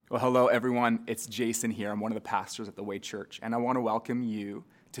Well, hello, everyone. It's Jason here. I'm one of the pastors at the Way Church, and I want to welcome you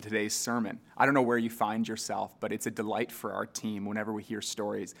to today's sermon. I don't know where you find yourself, but it's a delight for our team whenever we hear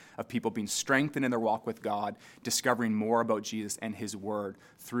stories of people being strengthened in their walk with God, discovering more about Jesus and His Word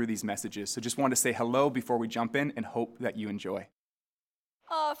through these messages. So just wanted to say hello before we jump in and hope that you enjoy.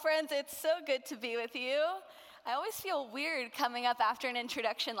 Oh, friends, it's so good to be with you. I always feel weird coming up after an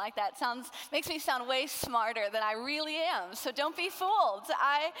introduction like that. Makes me sound way smarter than I really am, so don't be fooled.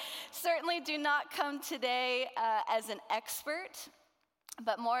 I certainly do not come today as an expert,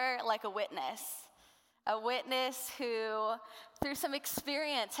 but more like a witness who, through some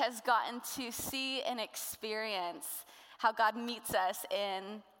experience, has gotten to see and experience how God meets us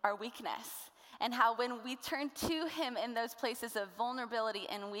in our weakness. And how when we turn to Him in those places of vulnerability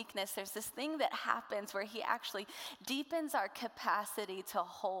and weakness, there's this thing that happens where He actually deepens our capacity to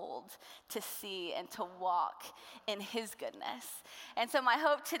hold, to see, and to walk in His goodness. And so my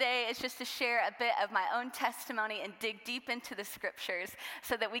hope today is just to share a bit of my own testimony and dig deep into the scriptures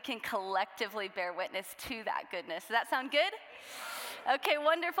so that we can collectively bear witness to that goodness. Does that sound good? Okay,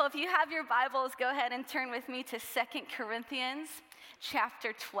 wonderful. If you have your Bibles, go ahead and turn with me to 2 Corinthians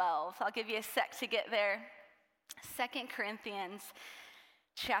chapter 12. I'll give you a sec to get there. 2 Corinthians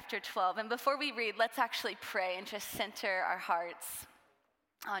chapter 12. And before we read, let's actually pray and just center our hearts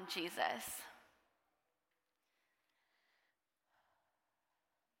on Jesus.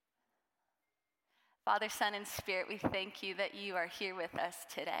 Father, Son, and Spirit, we thank you that you are here with us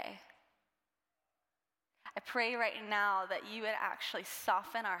today. I pray right now that you would actually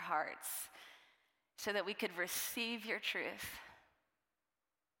soften our hearts so that we could receive your truth.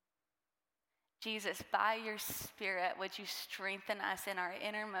 Jesus, by your Spirit, would you strengthen us in our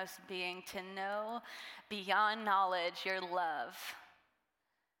innermost being to know beyond knowledge your love.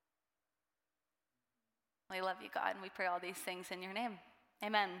 We love you, God, and we pray all these things in your name.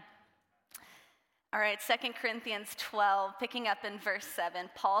 Amen. All right, 2 Corinthians 12, picking up in verse 7,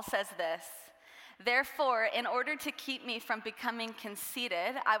 Paul says this: "Therefore, in order to keep me from becoming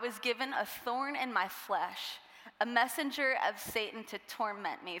conceited, I was given a thorn in my flesh, a messenger of Satan to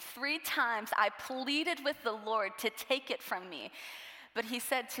torment me. 3 times I pleaded with the Lord to take it from me. But he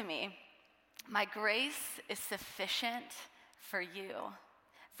said to me, 'My grace is sufficient for you,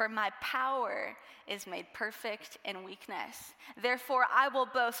 for my power is made perfect in weakness. Therefore, I will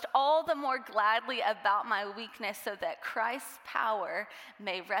boast all the more gladly about my weakness so that Christ's power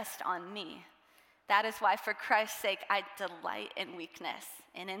may rest on me. That is why, for Christ's sake, I delight in weakness,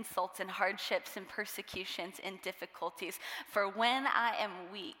 in insults, in hardships, in persecutions, in difficulties. For when I am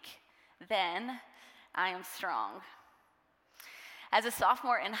weak, then I am strong.'" As a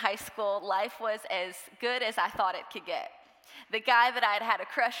sophomore in high school, life was as good as I thought it could get. The guy that I had a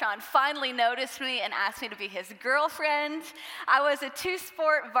crush on finally noticed me and asked me to be his girlfriend. I was a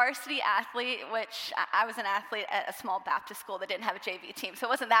 2-sport varsity athlete, which I was an athlete at a small Baptist school that didn't have a JV team, so it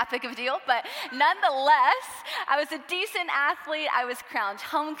wasn't that big of a deal. But nonetheless, I was a decent athlete. I was crowned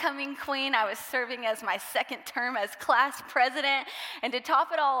homecoming queen. I was serving as my second term as class president. And to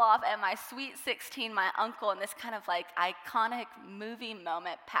top it all off, at my sweet 16, my uncle, in this kind of like iconic movie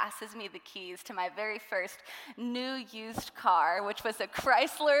moment, passes me the keys to my very first new used car, which was a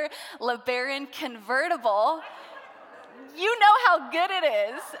Chrysler LeBaron convertible. You know how good it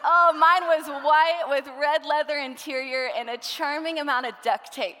is. Oh, mine was white with red leather interior and a charming amount of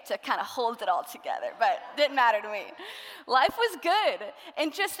duct tape to kind of hold it all together, but didn't matter to me. Life was good.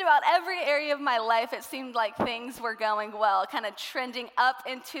 In just about every area of my life, it seemed like things were going well, kind of trending up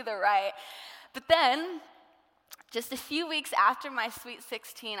and to the right. But then, just a few weeks after my sweet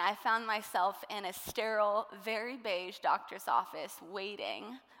 16, I found myself in a sterile, very beige doctor's office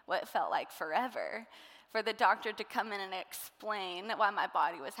waiting what felt like forever for the doctor to come in and explain why my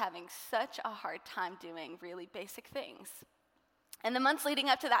body was having such a hard time doing really basic things. In the months leading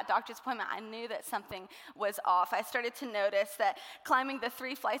up to that doctor's appointment, I knew that something was off. I started to notice that climbing the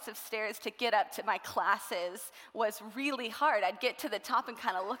 3 flights of stairs to get up to my classes was really hard. I'd get to the top and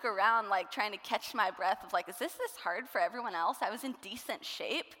kind of look around, like trying to catch my breath of like, is this hard for everyone else? I was in decent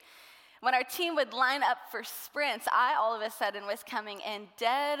shape. When our team would line up for sprints, I all of a sudden was coming in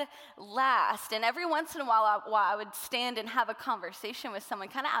dead last. And every once in a while I would stand and have a conversation with someone,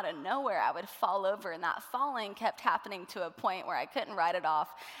 kind of out of nowhere, I would fall over. And that falling kept happening to a point where I couldn't write it off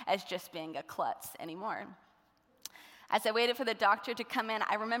as just being a klutz anymore. As I waited for the doctor to come in,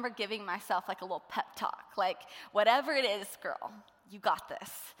 I remember giving myself like a little pep talk, like, whatever it is, girl, you got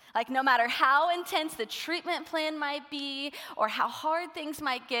this. Like, no matter how intense the treatment plan might be or how hard things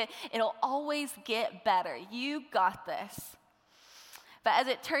might get, it'll always get better. You got this. But as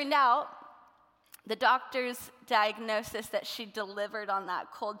it turned out, The doctor's diagnosis that she delivered on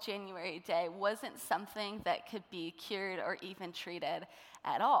that cold January day wasn't something that could be cured or even treated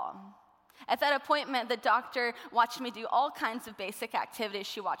at all. At that appointment, the doctor watched me do all kinds of basic activities.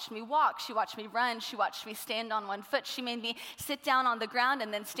 She watched me walk, she watched me run, she watched me stand on one foot. She made me sit down on the ground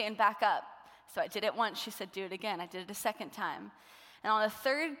and then stand back up. So I did it once. She said, do it again. I did it a second time. And on the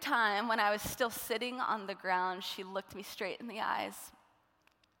third time, when I was still sitting on the ground, she looked me straight in the eyes.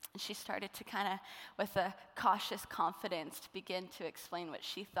 And she started to kind of, with a cautious confidence, to begin to explain what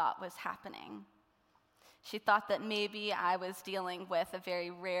she thought was happening. She thought that maybe I was dealing with a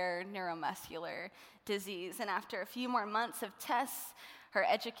very rare neuromuscular disease. And after a few more months of tests, her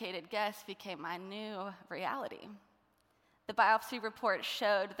educated guess became my new reality. The biopsy report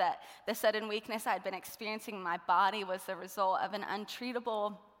showed that the sudden weakness I had been experiencing in my body was the result of an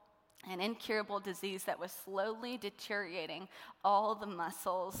untreatable and incurable disease that was slowly deteriorating all the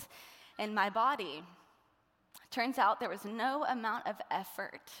muscles in my body. Turns out there was no amount of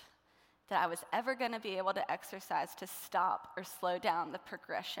effort that I was ever going to be able to exercise to stop or slow down the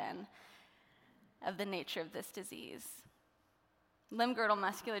progression of the nature of this disease. Limb-girdle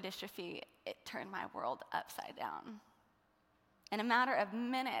muscular dystrophy, it turned my world upside down. In a matter of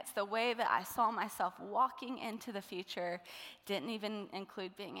minutes, the way that I saw myself walking into the future didn't even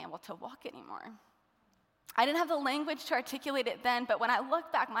include being able to walk anymore. I didn't have the language to articulate it then, but when I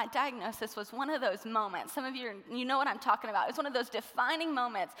look back, my diagnosis was one of those moments. Some of you know what I'm talking about. It's one of those defining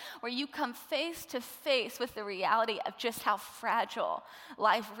moments where you come face to face with the reality of just how fragile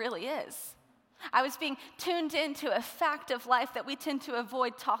life really is. I was being tuned into a fact of life that we tend to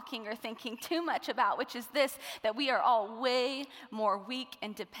avoid talking or thinking too much about, which is this, that we are all way more weak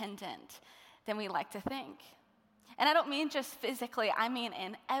and dependent than we like to think. And I don't mean just physically, I mean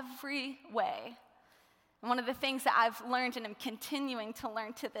in every way. And one of the things that I've learned and am continuing to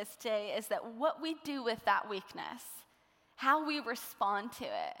learn to this day is that what we do with that weakness, how we respond to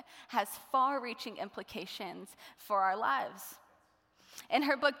it, has far-reaching implications for our lives. In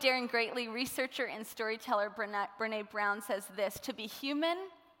her book, Daring Greatly, researcher and storyteller Brené Brown says this: to be human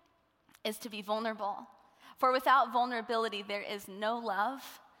is to be vulnerable. For without vulnerability, there is no love,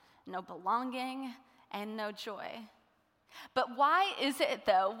 no belonging, and no joy. But why is it,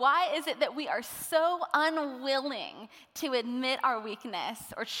 though? Why is it that we are so unwilling to admit our weakness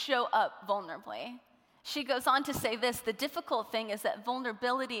or show up vulnerably? She goes on to say this: the difficult thing is that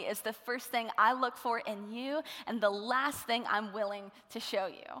vulnerability is the first thing I look for in you and the last thing I'm willing to show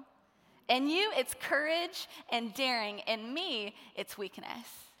you. In you, it's courage and daring. In me, it's weakness.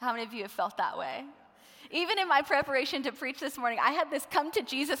 How many of you have felt that way? Even in my preparation to preach this morning, I had this come to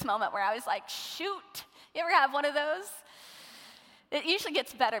Jesus moment where I was like, shoot. You ever have one of those? It usually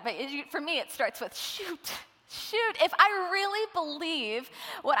gets better, but for me, it starts with shoot. Shoot, if I really believe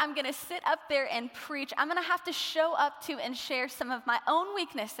what I'm going to sit up there and preach, I'm going to have to show up to and share some of my own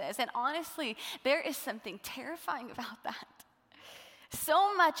weaknesses. And honestly, there is something terrifying about that.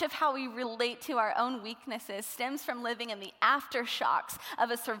 So much of how we relate to our own weaknesses stems from living in the aftershocks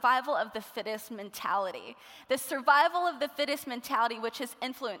of a survival of the fittest mentality. The survival of the fittest mentality, which has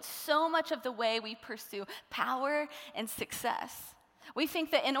influenced so much of the way we pursue power and success. We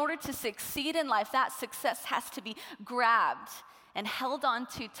think that in order to succeed in life, that success has to be grabbed and held on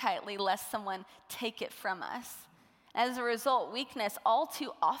too tightly lest someone take it from us. As a result, weakness all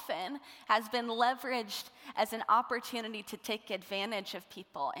too often has been leveraged as an opportunity to take advantage of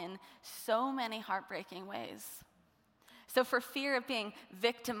people in so many heartbreaking ways. So for fear of being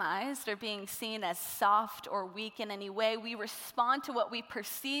victimized or being seen as soft or weak in any way, we respond to what we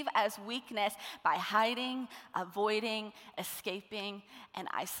perceive as weakness by hiding, avoiding, escaping, and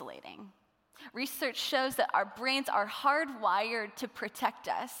isolating. Research shows that our brains are hardwired to protect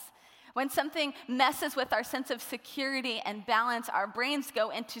us. When something messes with our sense of security and balance, our brains go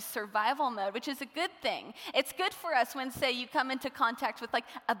into survival mode, which is a good thing. It's good for us when, say, you come into contact with like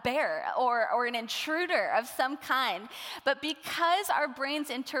a bear or an intruder of some kind. But because our brains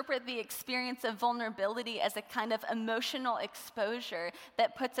interpret the experience of vulnerability as a kind of emotional exposure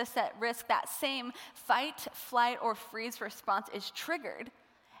that puts us at risk, that same fight, flight, or freeze response is triggered,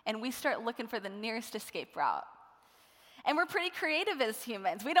 and we start looking for the nearest escape route. And we're pretty creative as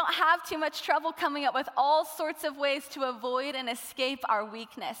humans. We don't have too much trouble coming up with all sorts of ways to avoid and escape our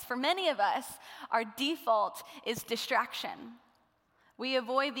weakness. For many of us, our default is distraction. We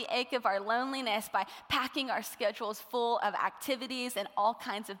avoid the ache of our loneliness by packing our schedules full of activities and all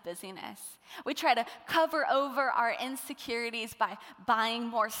kinds of busyness. We try to cover over our insecurities by buying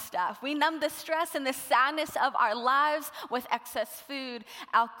more stuff. We numb the stress and the sadness of our lives with excess food,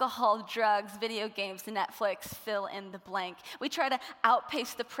 alcohol, drugs, video games, Netflix, fill in the blank. We try to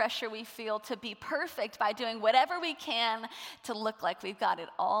outpace the pressure we feel to be perfect by doing whatever we can to look like we've got it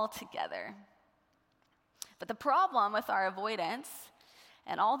all together. But the problem with our avoidance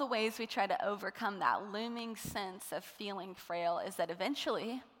and all the ways we try to overcome that looming sense of feeling frail is that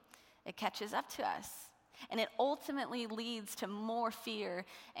eventually it catches up to us. And it ultimately leads to more fear,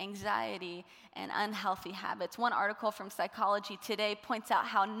 anxiety, and unhealthy habits. One article from Psychology Today points out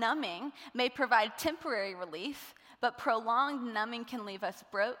how numbing may provide temporary relief, but prolonged numbing can leave us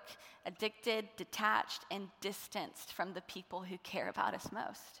broke, addicted, detached, and distanced from the people who care about us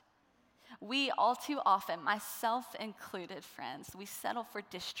most. We all too often, myself included, friends, we settle for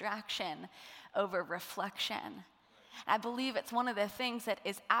distraction over reflection. I believe it's one of the things that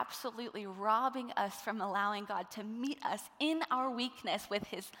is absolutely robbing us from allowing God to meet us in our weakness with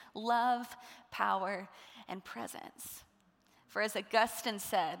his love, power, and presence. For as Augustine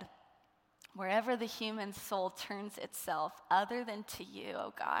said, wherever the human soul turns itself other than to you,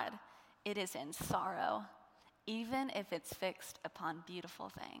 O God, it is in sorrow, even if it's fixed upon beautiful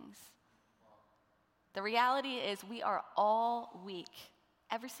things. The reality is we are all weak,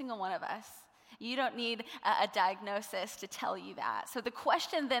 every single one of us. You don't need a diagnosis to tell you that. So the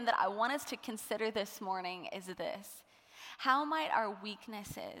question then that I want us to consider this morning is this: how might our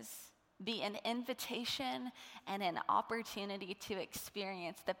weaknesses be an invitation and an opportunity to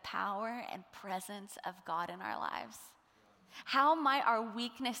experience the power and presence of God in our lives? How might our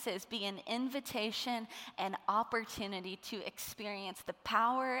weaknesses be an invitation and opportunity to experience the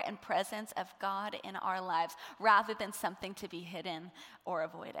power and presence of God in our lives rather than something to be hidden or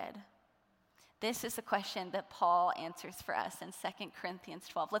avoided? This is the question that Paul answers for us in 2 Corinthians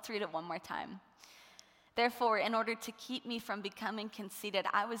 12. Let's read it one more time. Therefore, in order to keep me from becoming conceited,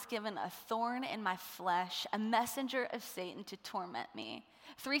 I was given a thorn in my flesh, a messenger of Satan to torment me.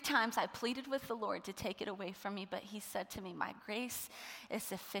 3 times I pleaded with the Lord to take it away from me, but he said to me, my grace is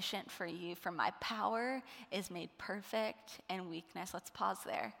sufficient for you, for my power is made perfect in weakness. Let's pause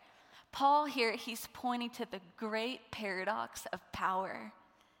there. Paul here, he's pointing to the great paradox of power.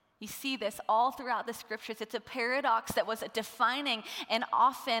 You see this all throughout the scriptures. It's a paradox that was a defining and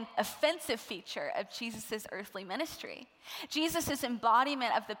often offensive feature of Jesus' earthly ministry. Jesus'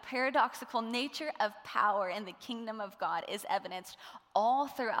 embodiment of the paradoxical nature of power in the kingdom of God is evidenced all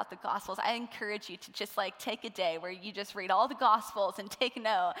throughout the Gospels. I encourage you to just take a day where you just read all the Gospels and take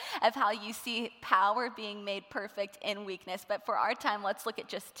note of how you see power being made perfect in weakness. But for our time, let's look at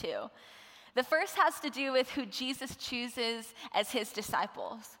just 2. The first has to do with who Jesus chooses as his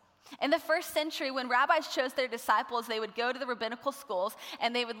disciples. In the first century, when rabbis chose their disciples, they would go to the rabbinical schools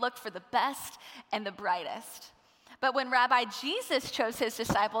and they would look for the best and the brightest. But when Rabbi Jesus chose his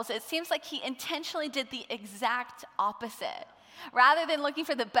disciples, it seems like he intentionally did the exact opposite. Rather than looking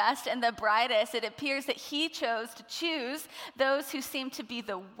for the best and the brightest, it appears that he chose to choose those who seemed to be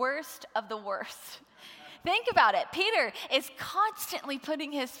the worst of the worst. Think about it. Peter is constantly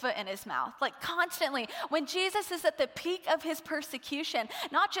putting his foot in his mouth, constantly. When Jesus is at the peak of his persecution,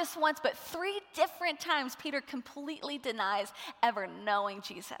 not just once, but 3 different times, Peter completely denies ever knowing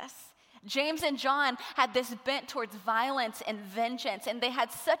Jesus. James and John had this bent towards violence and vengeance, and they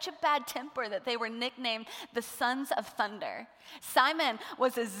had such a bad temper that they were nicknamed the Sons of Thunder. Simon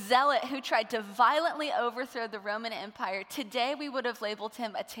was a zealot who tried to violently overthrow the Roman Empire. Today, we would have labeled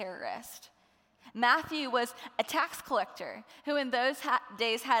him a terrorist. Matthew was a tax collector who in those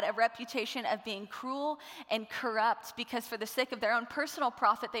days had a reputation of being cruel and corrupt because for the sake of their own personal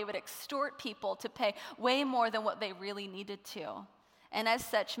profit, they would extort people to pay way more than what they really needed to. And as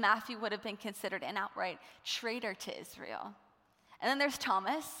such, Matthew would have been considered an outright traitor to Israel. And then there's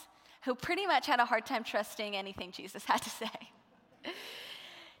Thomas, who pretty much had a hard time trusting anything Jesus had to say.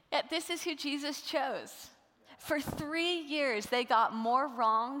 Yet this is who Jesus chose. For 3 years, they got more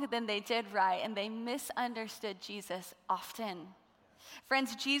wrong than they did right, and they misunderstood Jesus often.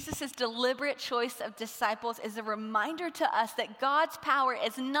 Friends, Jesus' deliberate choice of disciples is a reminder to us that God's power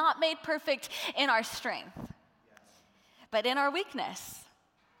is not made perfect in our strength, but in our weakness.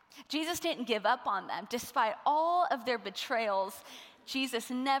 Jesus didn't give up on them. Despite all of their betrayals, Jesus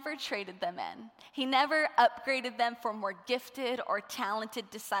never traded them in. He never upgraded them for more gifted or talented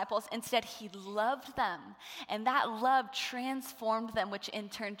disciples. Instead, he loved them, and that love transformed them, which in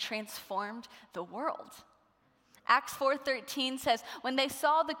turn transformed the world. Acts 4:13 says, when they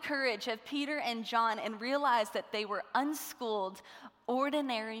saw the courage of Peter and John and realized that they were unschooled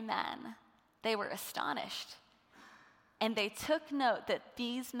ordinary men, they were astonished. And they took note that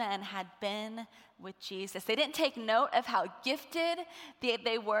these men had been with Jesus. They didn't take note of how gifted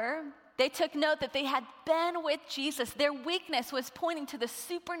they were. They took note that they had been with Jesus. Their weakness was pointing to the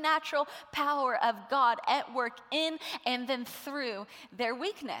supernatural power of God at work in and then through their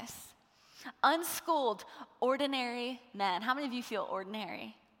weakness. Unschooled, ordinary men. How many of you feel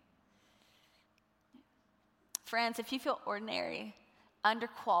ordinary? Friends, if you feel ordinary,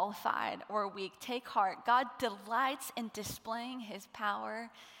 underqualified, or weak, take heart. God delights in displaying his power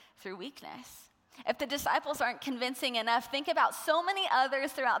through weakness. If the disciples aren't convincing enough, think about so many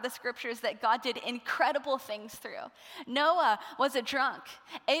others throughout the scriptures that God did incredible things through. Noah was a drunk.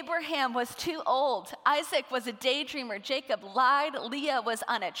 Abraham was too old. Isaac was a daydreamer. Jacob lied. Leah was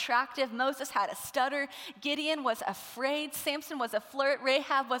unattractive. Moses had a stutter. Gideon was afraid. Samson was a flirt.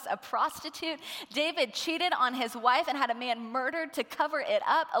 Rahab was a prostitute. David cheated on his wife and had a man murdered to cover it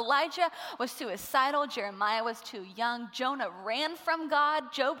up. Elijah was suicidal. Jeremiah was too young. Jonah ran from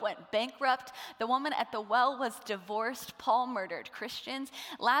God. Job went bankrupt. The woman at the well was divorced. Paul murdered Christians.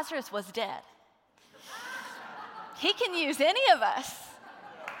 Lazarus was dead. He can use any of us.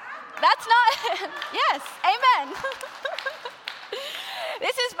 That's not, yes, amen.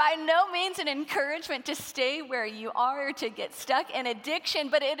 This is by no means an encouragement to stay where you are or to get stuck in addiction,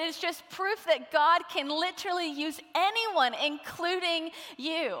 but it is just proof that God can literally use anyone, including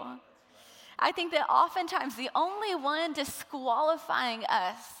you. I think that oftentimes the only one disqualifying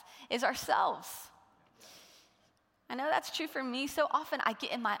us is ourselves. I know that's true for me. So often I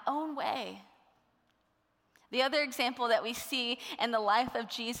get in my own way. The other example that we see in the life of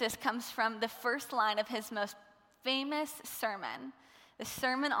Jesus comes from the first line of his most famous sermon, the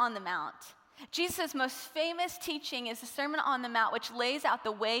Sermon on the Mount. Jesus' most famous teaching is the Sermon on the Mount, which lays out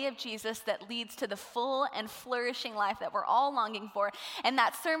the way of Jesus that leads to the full and flourishing life that we're all longing for. And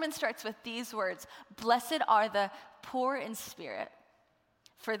that sermon starts with these words: "Blessed are the poor in spirit,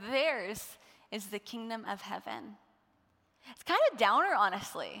 for theirs is the kingdom of heaven." It's kind of downer,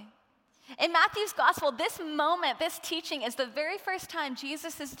 honestly. In Matthew's gospel, this moment, this teaching is the very first time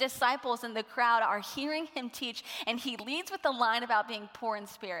Jesus' disciples in the crowd are hearing him teach, and he leads with the line about being poor in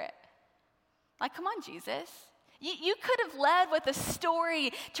spirit. Like, come on, Jesus. You could have led with a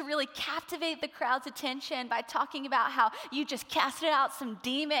story to really captivate the crowd's attention by talking about how you just casted out some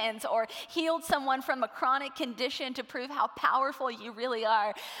demons or healed someone from a chronic condition to prove how powerful you really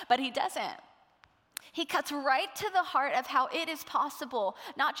are. But he doesn't. He cuts right to the heart of how it is possible,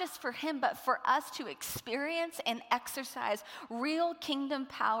 not just for him, but for us to experience and exercise real kingdom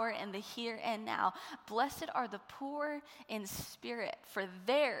power in the here and now. Blessed are the poor in spirit, for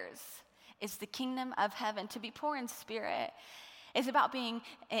theirs is the kingdom of heaven. To be poor in spirit is about being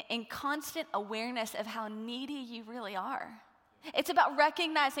in constant awareness of how needy you really are. It's about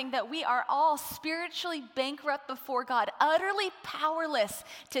recognizing that we are all spiritually bankrupt before God, utterly powerless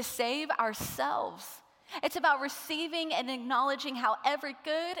to save ourselves. It's about receiving and acknowledging how every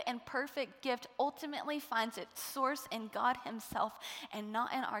good and perfect gift ultimately finds its source in God himself and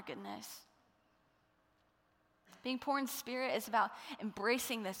not in our goodness. Being poor in spirit is about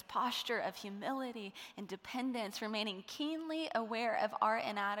embracing this posture of humility and dependence, remaining keenly aware of our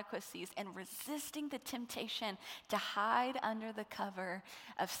inadequacies and resisting the temptation to hide under the cover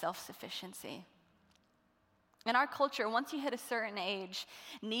of self-sufficiency. In our culture, once you hit a certain age,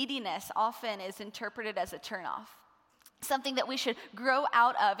 neediness often is interpreted as a turnoff, something that we should grow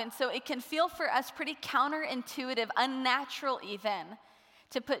out of. And so it can feel for us pretty counterintuitive, unnatural even,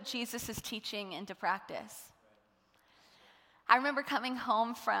 to put Jesus' teaching into practice. I remember coming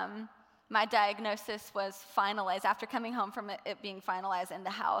home from my diagnosis was finalized. After coming home from it being finalized in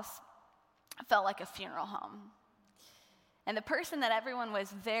the house, it felt like a funeral home. And the person that everyone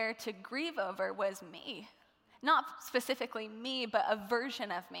was there to grieve over was me. Not specifically me, but a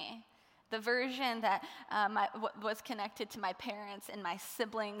version of me. The version that was connected to my parents and my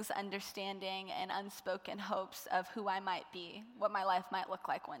siblings' understanding and unspoken hopes of who I might be, what my life might look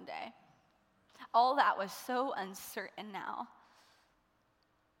like one day. All that was so uncertain now.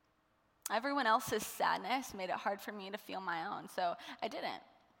 Everyone else's sadness made it hard for me to feel my own, so I didn't.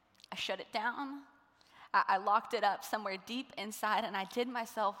 I shut it down. I locked it up somewhere deep inside, and I did my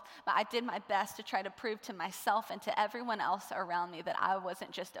best to try to prove to myself and to everyone else around me that I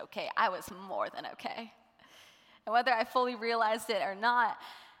wasn't just okay, I was more than okay. And whether I fully realized it or not,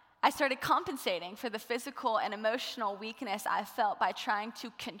 I started compensating for the physical and emotional weakness I felt by trying to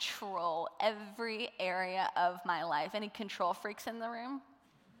control every area of my life. Any control freaks in the room?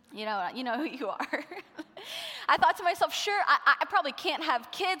 You know who you are. I thought to myself, sure, I probably can't have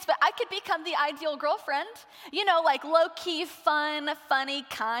kids, but I could become the ideal girlfriend. Like low-key, fun, funny,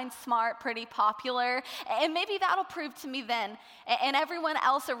 kind, smart, pretty, popular. And maybe that'll prove to me then and everyone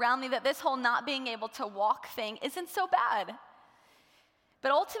else around me that this whole not being able to walk thing isn't so bad.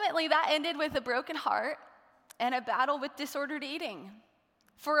 But ultimately, that ended with a broken heart and a battle with disordered eating.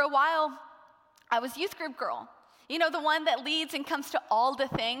 For a while, I was youth group girl. The one that leads and comes to all the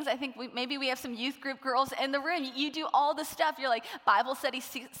things. I think maybe we have some youth group girls in the room. You do all the stuff. You're like, Bible study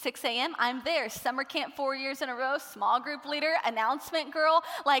 6 a.m., I'm there. Summer camp 4 years in a row, small group leader, announcement girl,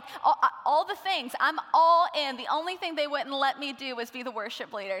 like all the things. I'm all in. The only thing they wouldn't let me do was be the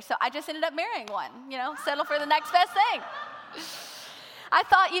worship leader. So I just ended up marrying one, settle for the next best thing. I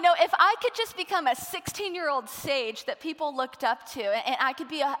thought, if I could just become a 16-year-old sage that people looked up to, and I could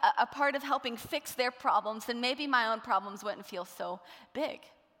be a part of helping fix their problems, then maybe my own problems wouldn't feel so big.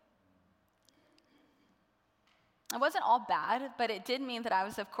 It wasn't all bad, but it did mean that I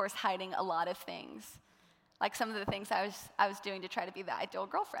was, of course, hiding a lot of things, like some of the things I was doing to try to be the ideal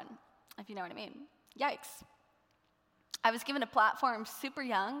girlfriend, if you know what I mean. Yikes. I was given a platform super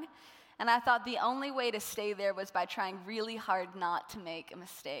young, and I thought the only way to stay there was by trying really hard not to make a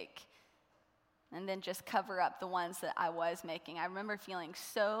mistake and then just cover up the ones that I was making. I remember feeling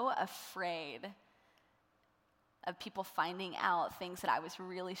so afraid of people finding out things that I was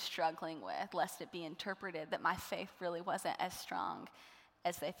really struggling with, lest it be interpreted that my faith really wasn't as strong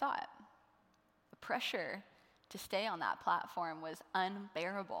as they thought. The pressure to stay on that platform was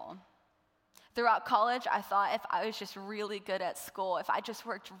unbearable. Throughout college, I thought if I was just really good at school, if I just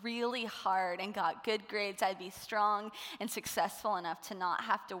worked really hard and got good grades, I'd be strong and successful enough to not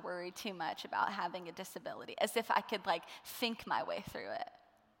have to worry too much about having a disability, as if I could think my way through it.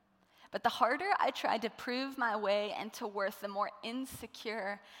 But the harder I tried to prove my way into worth, the more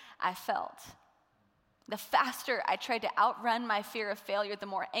insecure I felt. The faster I tried to outrun my fear of failure, the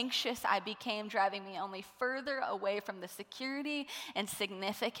more anxious I became, driving me only further away from the security and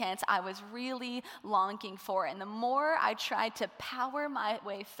significance I was really longing for. And the more I tried to power my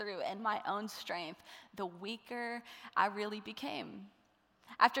way through in my own strength, the weaker I really became.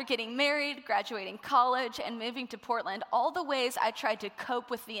 After getting married, graduating college, and moving to Portland, all the ways I tried to cope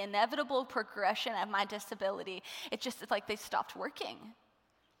with the inevitable progression of my disability, it's like they stopped working.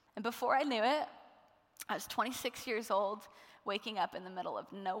 And before I knew it, I was 26 years old, waking up in the middle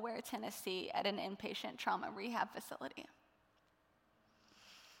of nowhere, Tennessee, at an inpatient trauma rehab facility.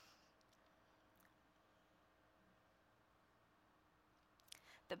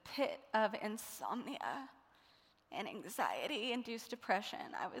 The pit of insomnia and anxiety-induced depression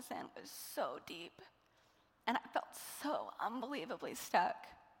I was in was so deep, and I felt so unbelievably stuck.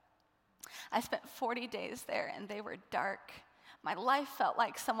 I spent 40 days there, and they were dark. My life felt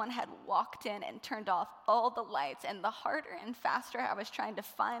like someone had walked in and turned off all the lights, and the harder and faster I was trying to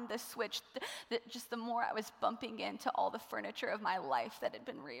find the switch, just the more I was bumping into all the furniture of my life that had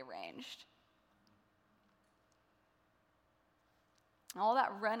been rearranged. All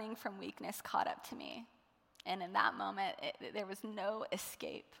that running from weakness caught up to me, and in that moment, there was no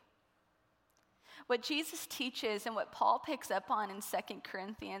escape. What Jesus teaches and what Paul picks up on in 2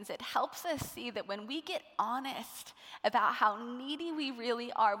 Corinthians, it helps us see that when we get honest about how needy we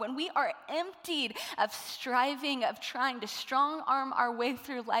really are, when we are emptied of striving, of trying to strong arm our way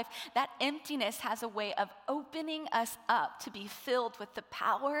through life, that emptiness has a way of opening us up to be filled with the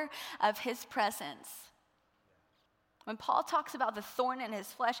power of his presence. When Paul talks about the thorn in his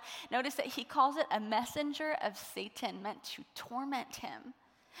flesh, notice that he calls it a messenger of Satan meant to torment him.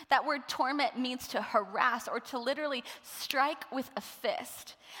 That word torment means to harass or to literally strike with a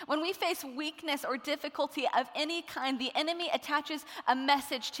fist. When we face weakness or difficulty of any kind, the enemy attaches a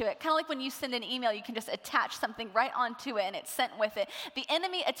message to it. Kind of like when you send an email, you can just attach something right onto it and it's sent with it. The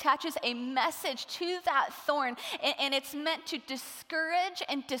enemy attaches a message to that thorn, and it's meant to discourage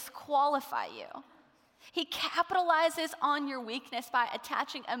and disqualify you. He capitalizes on your weakness by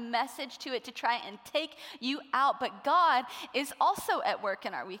attaching a message to it to try and take you out. But God is also at work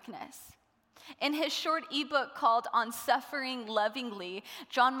in our weakness. In his short ebook called On Suffering Lovingly,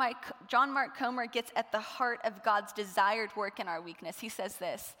 John Mark Comer gets at the heart of God's desired work in our weakness. He says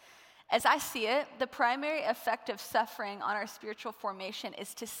this: as I see it, the primary effect of suffering on our spiritual formation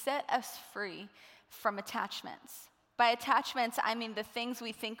is to set us free from attachments. By attachments, I mean the things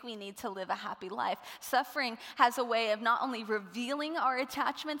we think we need to live a happy life. Suffering has a way of not only revealing our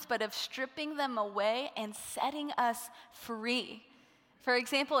attachments, but of stripping them away and setting us free. For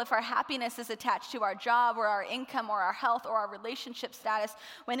example, if our happiness is attached to our job or our income or our health or our relationship status,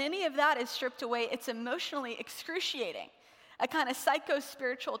 when any of that is stripped away, it's emotionally excruciating. a kind of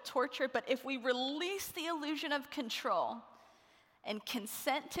psycho-spiritual torture, but if we release the illusion of control and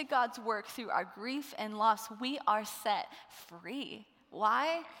consent to God's work through our grief and loss, we are set free.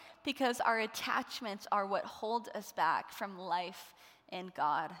 Why? Because our attachments are what hold us back from life in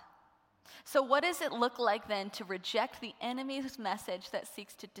God. So what does it look like then to reject the enemy's message that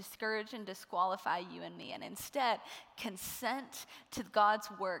seeks to discourage and disqualify you and me, and instead consent to God's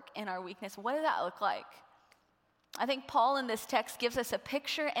work in our weakness? What does that look like? I think Paul in this text gives us a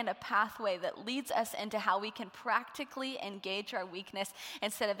picture and a pathway that leads us into how we can practically engage our weakness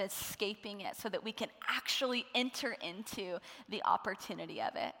instead of escaping it, so that we can actually enter into the opportunity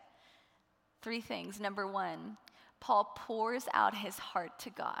of it. 3 things. Number 1, Paul pours out his heart to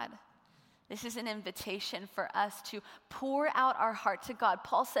God. This is an invitation for us to pour out our heart to God.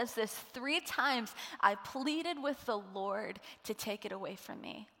 Paul says this 3 times. I pleaded with the Lord to take it away from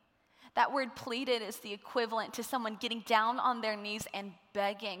me. That word pleaded is the equivalent to someone getting down on their knees and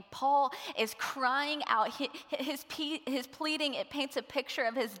begging. Paul is crying out. His pleading, it paints a picture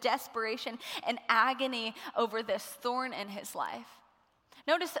of his desperation and agony over this thorn in his life.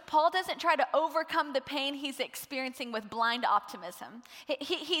 Notice that Paul doesn't try to overcome the pain he's experiencing with blind optimism.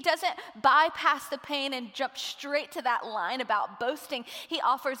 He doesn't bypass the pain and jump straight to that line about boasting. He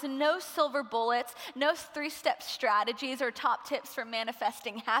offers no silver bullets, no 3-step strategies or top tips for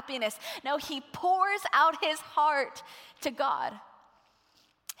manifesting happiness. No, he pours out his heart to God.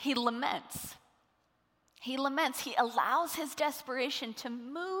 He laments. He allows his desperation to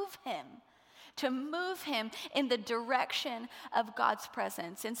move him in the direction of God's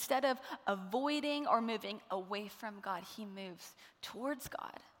presence. Instead of avoiding or moving away from God, he moves towards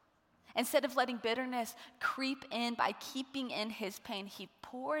God. Instead of letting bitterness creep in by keeping in his pain, he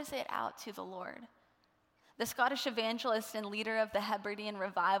pours it out to the Lord. The Scottish evangelist and leader of the Hebridean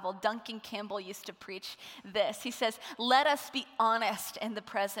revival, Duncan Campbell, used to preach this. He says, "Let us be honest in the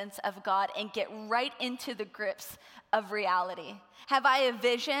presence of God and get right into the grips of reality. Have I a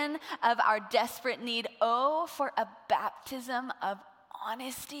vision of our desperate need? Oh, for a baptism of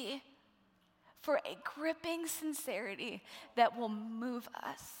honesty, for a gripping sincerity that will move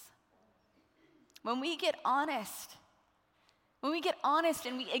us." When we get honest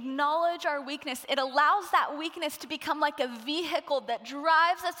and we acknowledge our weakness, it allows that weakness to become like a vehicle that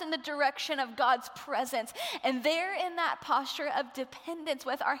drives us in the direction of God's presence. And there, in that posture of dependence,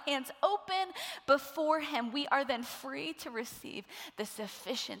 with our hands open before him, we are then free to receive the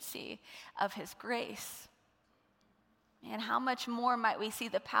sufficiency of his grace. And how much more might we see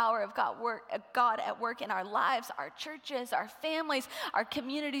the power of God at work in our lives, our churches, our families, our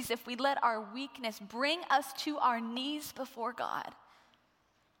communities, if we let our weakness bring us to our knees before God?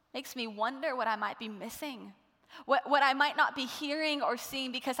 Makes me wonder what I might be missing, what I might not be hearing or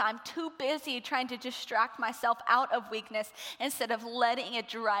seeing because I'm too busy trying to distract myself out of weakness instead of letting it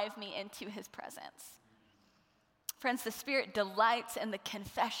drive me into his presence. Friends, the Spirit delights in the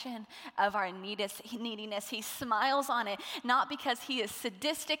confession of our neediness. He smiles on it, not because he is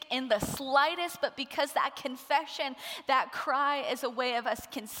sadistic in the slightest, but because that confession, that cry, is a way of us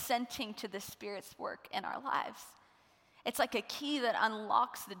consenting to the Spirit's work in our lives. It's like a key that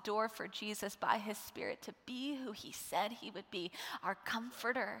unlocks the door for Jesus by his Spirit to be who he said he would be, our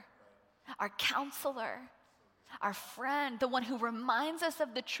comforter, our counselor, our friend, the one who reminds us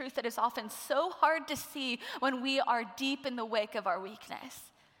of the truth that is often so hard to see when we are deep in the wake of our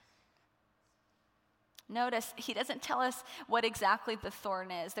weakness. Notice, he doesn't tell us what exactly the thorn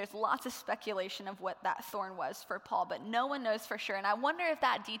is. There's lots of speculation of what that thorn was for Paul, but no one knows for sure. And I wonder if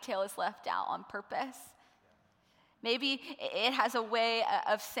that detail is left out on purpose. Maybe it has a way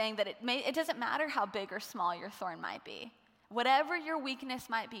of saying that it doesn't matter how big or small your thorn might be. Whatever your weakness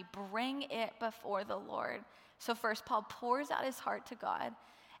might be, bring it before the Lord. So first, Paul pours out his heart to God.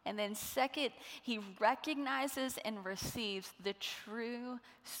 And then second, he recognizes and receives the true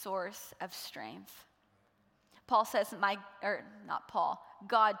source of strength. Paul says,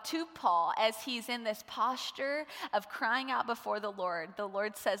 God to Paul, as he's in this posture of crying out before the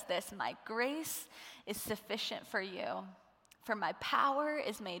Lord says this, "My grace is sufficient for you, for my power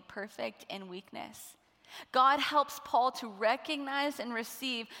is made perfect in weakness." God helps Paul to recognize and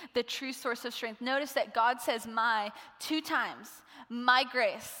receive the true source of strength. Notice that God says "my" 2 times. My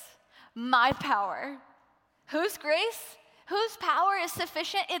grace, my power. Whose grace? Whose power is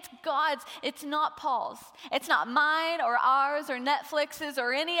sufficient? It's God's. It's not Paul's. It's not mine or ours or Netflix's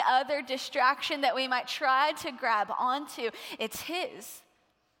or any other distraction that we might try to grab onto. It's his.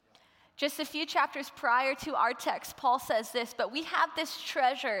 Just a few chapters prior to our text, Paul says this, "But we have this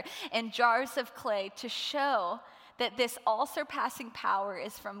treasure in jars of clay to show that this all-surpassing power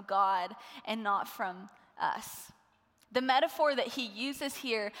is from God and not from us." The metaphor that he uses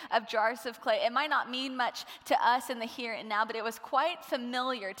here of jars of clay, it might not mean much to us in the here and now, but it was quite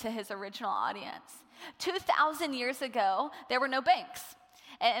familiar to his original audience. 2,000 years ago, there were no banks.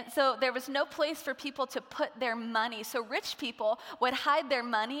 And so there was no place for people to put their money. So rich people would hide their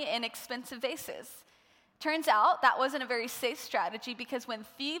money in expensive vases. Turns out that wasn't a very safe strategy, because when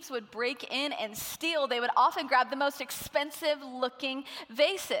thieves would break in and steal, they would often grab the most expensive looking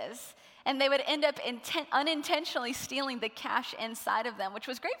vases. And they would end up unintentionally stealing the cash inside of them, which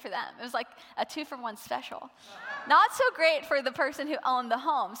was great for them. It was like a 2-for-1 special. Not so great for the person who owned the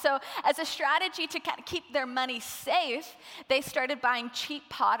home. So as a strategy to kind of keep their money safe, they started buying cheap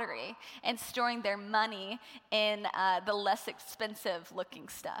pottery and storing their money in the less expensive looking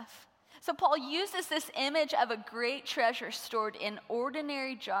stuff. So Paul uses this image of a great treasure stored in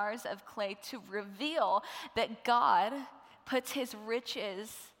ordinary jars of clay to reveal that God puts his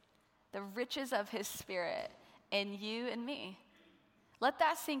riches, the riches of his Spirit, in you and me. Let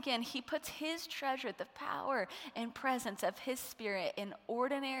that sink in. He puts his treasure, the power and presence of his Spirit, in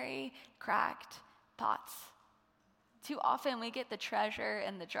ordinary, cracked pots. Too often we get the treasure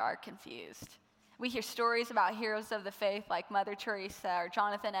and the jar confused. We hear stories about heroes of the faith like Mother Teresa or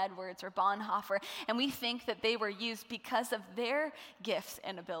Jonathan Edwards or Bonhoeffer, and we think that they were used because of their gifts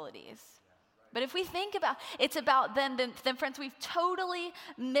and abilities. But if we think about it's about them, then friends, we've totally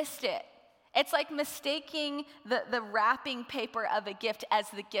missed it. It's like mistaking the wrapping paper of a gift as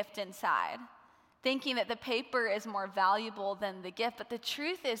the gift inside, thinking that the paper is more valuable than the gift. But the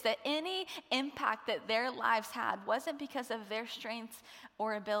truth is that any impact that their lives had wasn't because of their strengths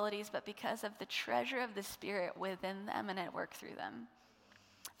or abilities, but because of the treasure of the Spirit within them and at work through them.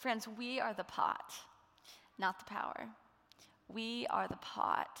 Friends, we are the pot, not the power. We are the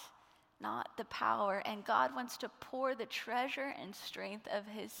pot, not the power. And God wants to pour the treasure and strength of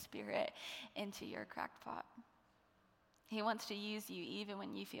his Spirit into your cracked pot. He wants to use you even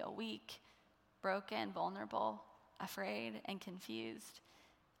when you feel weak, broken, vulnerable, afraid, and confused,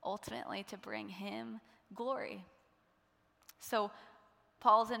 ultimately to bring him glory. So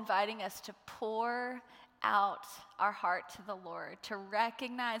Paul's inviting us to pour out our heart to the Lord, to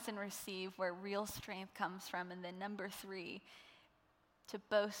recognize and receive where real strength comes from. And then number 3, to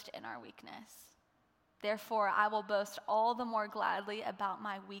boast in our weakness. Therefore, I will boast all the more gladly about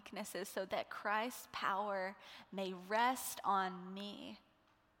my weaknesses, so that Christ's power may rest on me.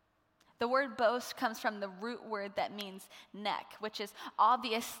 The word boast comes from the root word that means neck, which is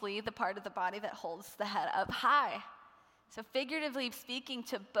obviously the part of the body that holds the head up high. So figuratively speaking,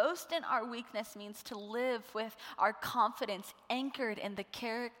 to boast in our weakness means to live with our confidence anchored in the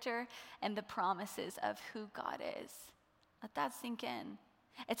character and the promises of who God is. Let that sink in.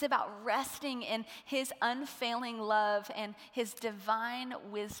 It's about resting in his unfailing love and his divine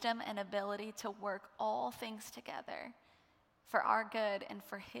wisdom and ability to work all things together for our good and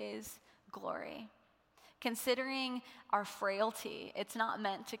for his glory. Considering our frailty, it's not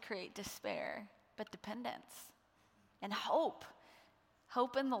meant to create despair, but dependence and hope.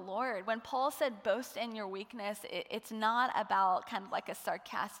 Hope in the Lord. When Paul said boast in your weakness, it's not about kind of like a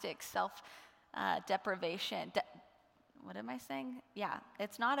sarcastic self-deprivation. What am I saying? Yeah,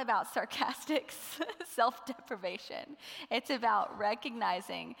 it's not about sarcastic self-deprivation. It's about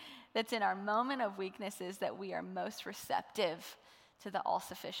recognizing that in our moment of weaknesses that we are most receptive to the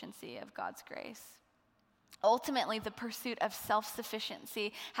all-sufficiency of God's grace. Ultimately, the pursuit of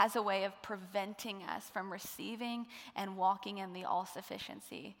self-sufficiency has a way of preventing us from receiving and walking in the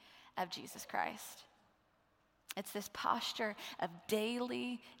all-sufficiency of Jesus Christ. It's this posture of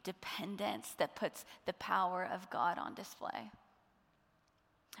daily dependence that puts the power of God on display.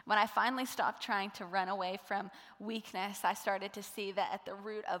 When I finally stopped trying to run away from weakness, I started to see that at the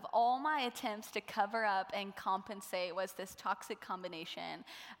root of all my attempts to cover up and compensate was this toxic combination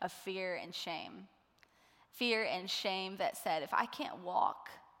of fear and shame. Fear and shame that said, if I can't walk,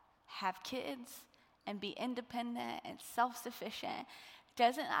 have kids, and be independent and self-sufficient,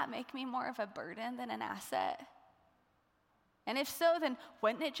 doesn't that make me more of a burden than an asset? And if so, then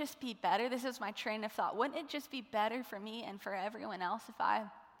wouldn't it just be better? This is my train of thought. Wouldn't it just be better for me and for everyone else if I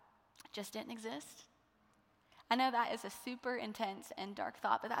just didn't exist? I know that is a super intense and dark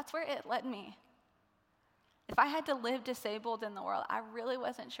thought, but that's where it led me. If I had to live disabled in the world, I really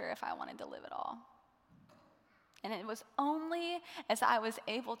wasn't sure if I wanted to live at all. And it was only as I was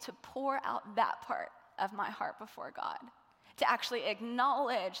able to pour out that part of my heart before God, to actually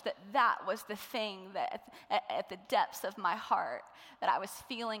acknowledge that that was the thing that at the depths of my heart that I was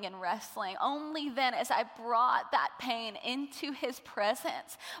feeling and wrestling. Only then, as I brought that pain into his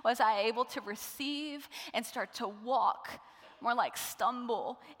presence, was I able to receive and start to walk more like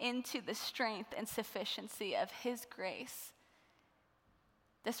stumble into the strength and sufficiency of his grace.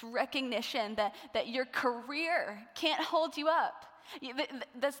 This recognition that your career can't hold you up.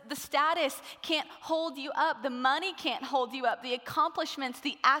 The status can't hold you up. The money can't hold you up. The accomplishments,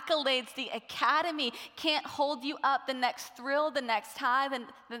 the accolades, the academy can't hold you up. The next thrill, the next high,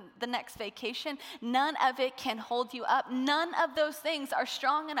 the next vacation, none of it can hold you up. None of those things are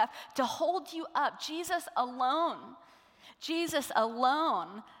strong enough to hold you up. Jesus alone,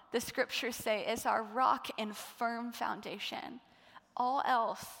 the scriptures say, is our rock and firm foundation. All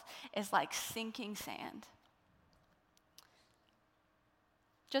else is like sinking sand.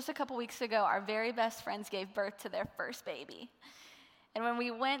 Just a couple weeks ago, our very best friends gave birth to their first baby. And when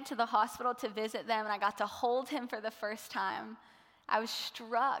we went to the hospital to visit them and I got to hold him for the first time, I was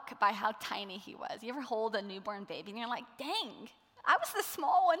struck by how tiny he was. You ever hold a newborn baby and you're like, dang, I was this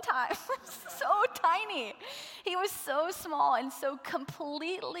small one time. So tiny. He was so small and so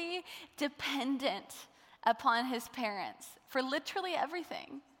completely dependent upon his parents for literally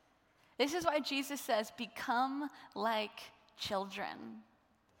everything. This is why Jesus says, become like children.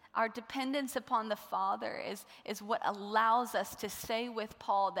 Our dependence upon the Father is what allows us to say with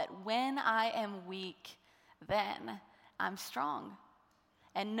Paul that when I am weak, then I'm strong.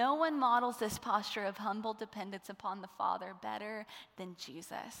 And no one models this posture of humble dependence upon the Father better than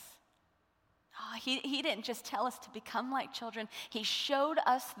Jesus. Oh, he didn't just tell us to become like children. He showed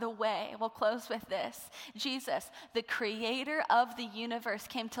us the way. We'll close with this. Jesus, the creator of the universe,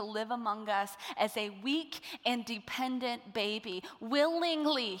 came to live among us as a weak and dependent baby.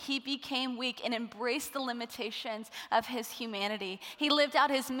 Willingly, he became weak and embraced the limitations of his humanity. He lived out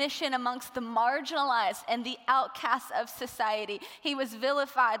his mission amongst the marginalized and the outcasts of society. He was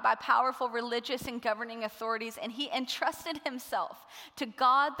vilified by powerful religious and governing authorities, and he entrusted himself to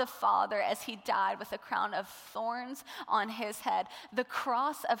God the Father as he died with a crown of thorns on his head. The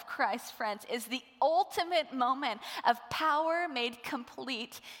cross of Christ, friends, is the ultimate moment of power made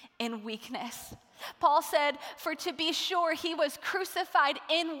complete in weakness. Paul said, for to be sure he was crucified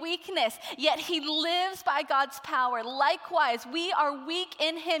in weakness, yet he lives by God's power. Likewise, we are weak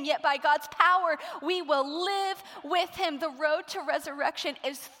in him, yet by God's power we will live with him. The road to resurrection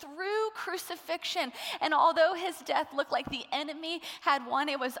is through crucifixion. And although his death looked like the enemy had won,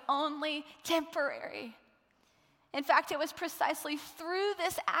 it was only temporary. In fact, it was precisely through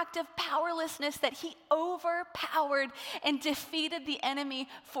this act of powerlessness that he overpowered and defeated the enemy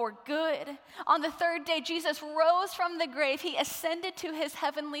for good. On the third day, Jesus rose from the grave. He ascended to his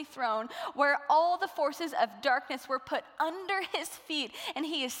heavenly throne where all the forces of darkness were put under his feet, and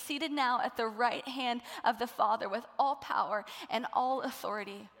he is seated now at the right hand of the Father with all power and all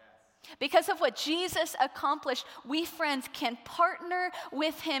authority. Because of what Jesus accomplished, we, friends, can partner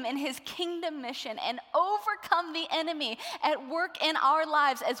with him in his kingdom mission and overcome the enemy at work in our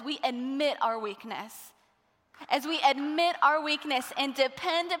lives as we admit our weakness. As we admit our weakness and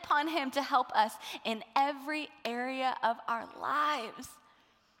depend upon him to help us in every area of our lives.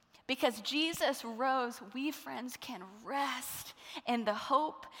 Because Jesus rose, we, friends, can rest in the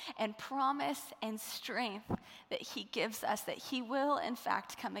hope and promise and strength that he gives us, that he will, in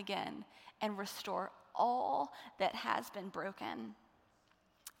fact, come again and restore all that has been broken.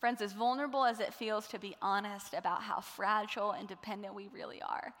 Friends, as vulnerable as it feels to be honest about how fragile and dependent we really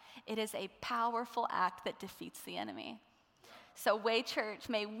are, it is a powerful act that defeats the enemy. So, Way Church,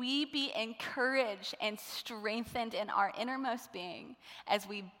 may we be encouraged and strengthened in our innermost being as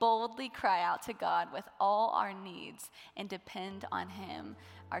we boldly cry out to God with all our needs and depend on him,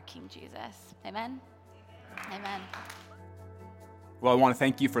 our King Jesus. Amen? Amen. Well, I want to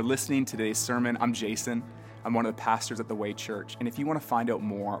thank you for listening to today's sermon. I'm Jason. I'm one of the pastors at the Way Church. And if you want to find out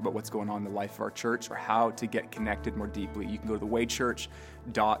more about what's going on in the life of our church or how to get connected more deeply, you can go to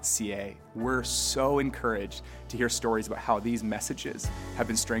thewaychurch.ca. We're so encouraged to hear stories about how these messages have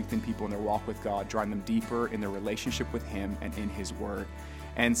been strengthening people in their walk with God, drawing them deeper in their relationship with him and in his word.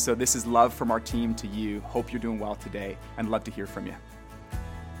 And so this is love from our team to you. Hope you're doing well today and love to hear from you.